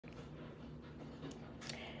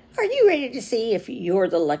Are you ready to see if you're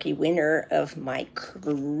the lucky winner of my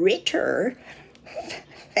Critter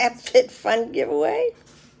FabFitFun giveaway?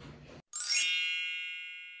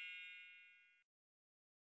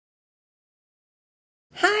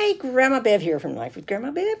 Hi, Grandma Bev here from Life with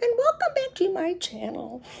Grandma Bev, and welcome back to my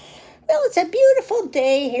channel. Well, it's a beautiful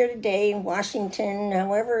day here today in Washington.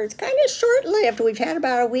 However, it's kind of short-lived. We've had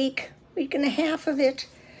about a week and a half of it,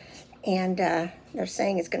 and they're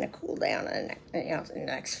saying it's going to cool down in the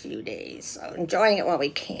next few days. So enjoying it while we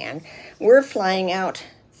can. We're flying out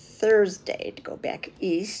Thursday to go back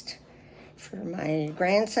east for my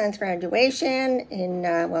grandson's graduation in,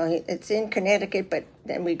 well, it's in Connecticut, but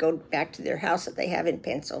then we go back to their house that they have in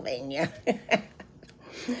Pennsylvania.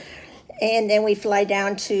 And then we fly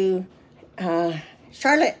down to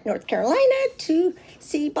Charlotte, North Carolina to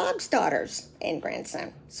see Bob's daughters and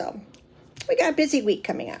grandson. So we got a busy week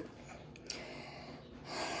coming up.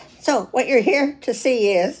 So what you're here to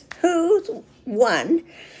see is who's won.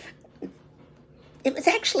 It was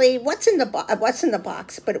actually what's in the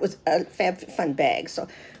box, but it was a FabFitFun bag. So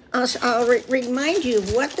I'll remind you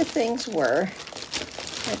of what the things were.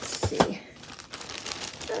 Let's see.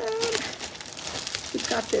 We've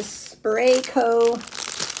got this Sprayco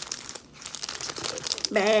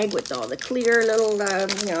bag with all the clear little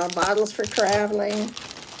bottles for traveling.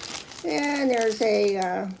 And there's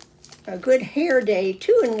a good hair day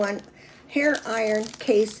 2-in-1 hair iron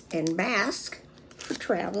case and mask for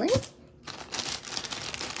traveling.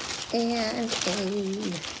 And it's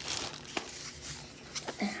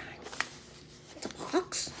a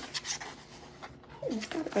box. And it's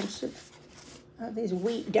got a bunch of these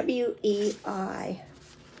W-E-I,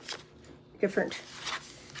 different,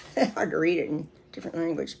 hard to read it in different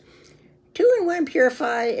language. 2-in-1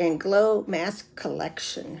 Purify and Glow Mask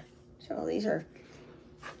Collection. So these are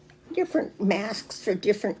different masks for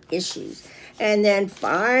different issues. And then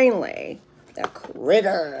finally, the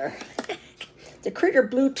Critter. The Critter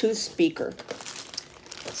Bluetooth speaker.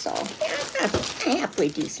 So, yeah, a halfway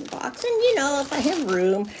decent box. And, you know, if I have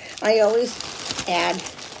room, I always add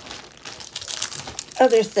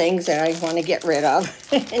other things that I want to get rid of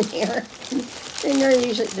in here. And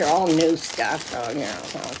they're all new stuff, so, you know,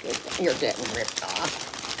 you're getting ripped off.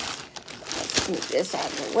 Let's move this out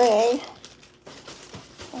of the way.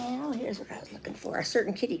 Well, here's what I was looking for. A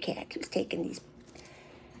certain kitty cat who's taking these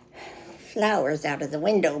flowers out of the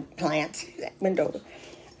window plants, that window.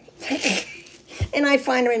 And I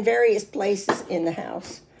find them in various places in the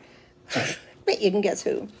house. But you can guess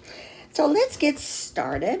who. So let's get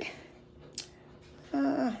started.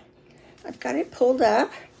 I've got it pulled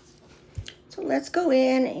up. So let's go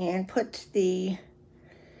in and put the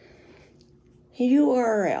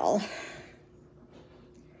URL.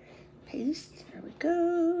 Paste, there we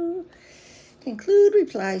go. Include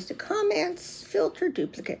replies to comments, filter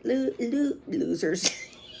duplicate losers.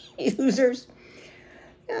 Users.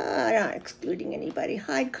 Not excluding anybody.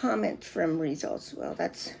 Hide comments from results. Well,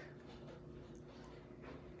 that's...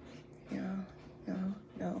 No.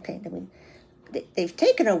 Okay, then they've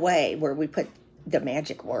taken away where we put the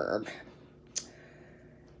magic word.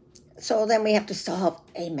 So then we have to solve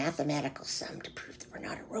a mathematical sum to prove that we're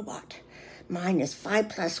not a robot. Mine is 5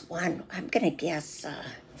 plus 1. I'm going to guess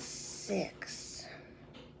 6.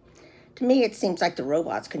 To me, it seems like the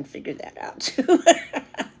robots can figure that out, too.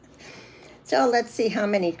 So let's see how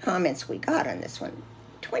many comments we got on this one.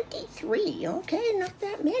 23. Okay, not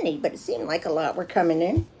that many, but it seemed like a lot were coming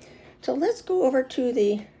in. So let's go over to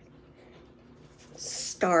the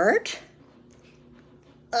start.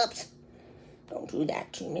 Oops. Don't do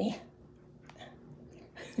that to me.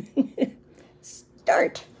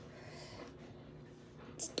 Start.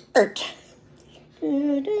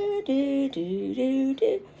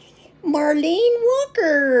 Marlene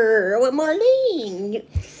Walker. Well, Marlene,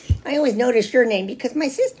 I always notice your name because my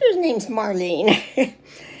sister's name's Marlene. It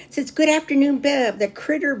says, good afternoon, Bev. The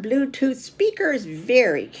Critter Bluetooth speaker is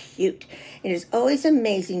very cute. It is always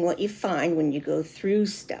amazing what you find when you go through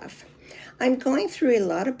stuff. I'm going through a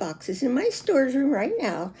lot of boxes in my storage room right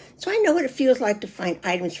now, so I know what it feels like to find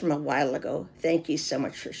items from a while ago. Thank you so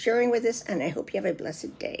much for sharing with us, and I hope you have a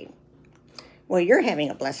blessed day. Well, you're having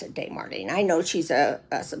a blessed day, Marlene. I know she's a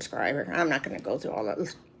subscriber. I'm not going to go through all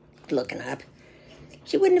that looking up.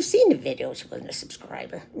 She wouldn't have seen the video. She wasn't a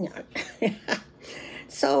subscriber. No.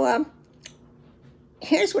 So,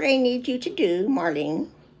 here's what I need you to do, Marlene,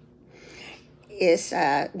 is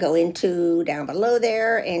go into down below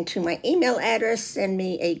there and to my email address, send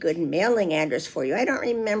me a good mailing address for you. I don't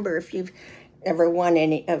remember if you've ever won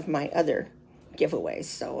any of my other giveaways,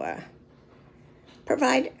 so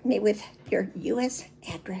provide me with your U.S.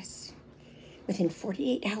 address. within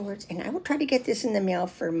 48 hours, and I will try to get this in the mail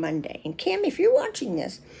for Monday. And Cam, if you're watching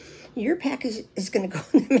this, your package is going to go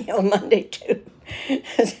in the mail Monday too.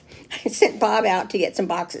 I sent Bob out to get some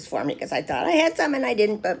boxes for me because I thought I had some and I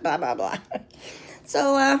didn't, but blah, blah, blah.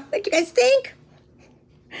 So what do you guys think?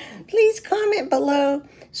 Please comment below,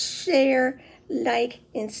 share, like,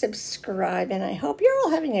 and subscribe. And I hope you're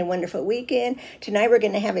all having a wonderful weekend. Tonight we're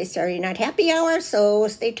going to have a Saturday night happy hour, so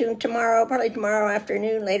stay tuned tomorrow, probably tomorrow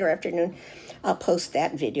afternoon, later afternoon. I'll post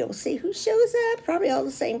that video. We'll see who shows up. Probably all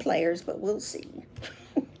the same players, but we'll see.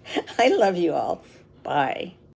 I love you all. Bye.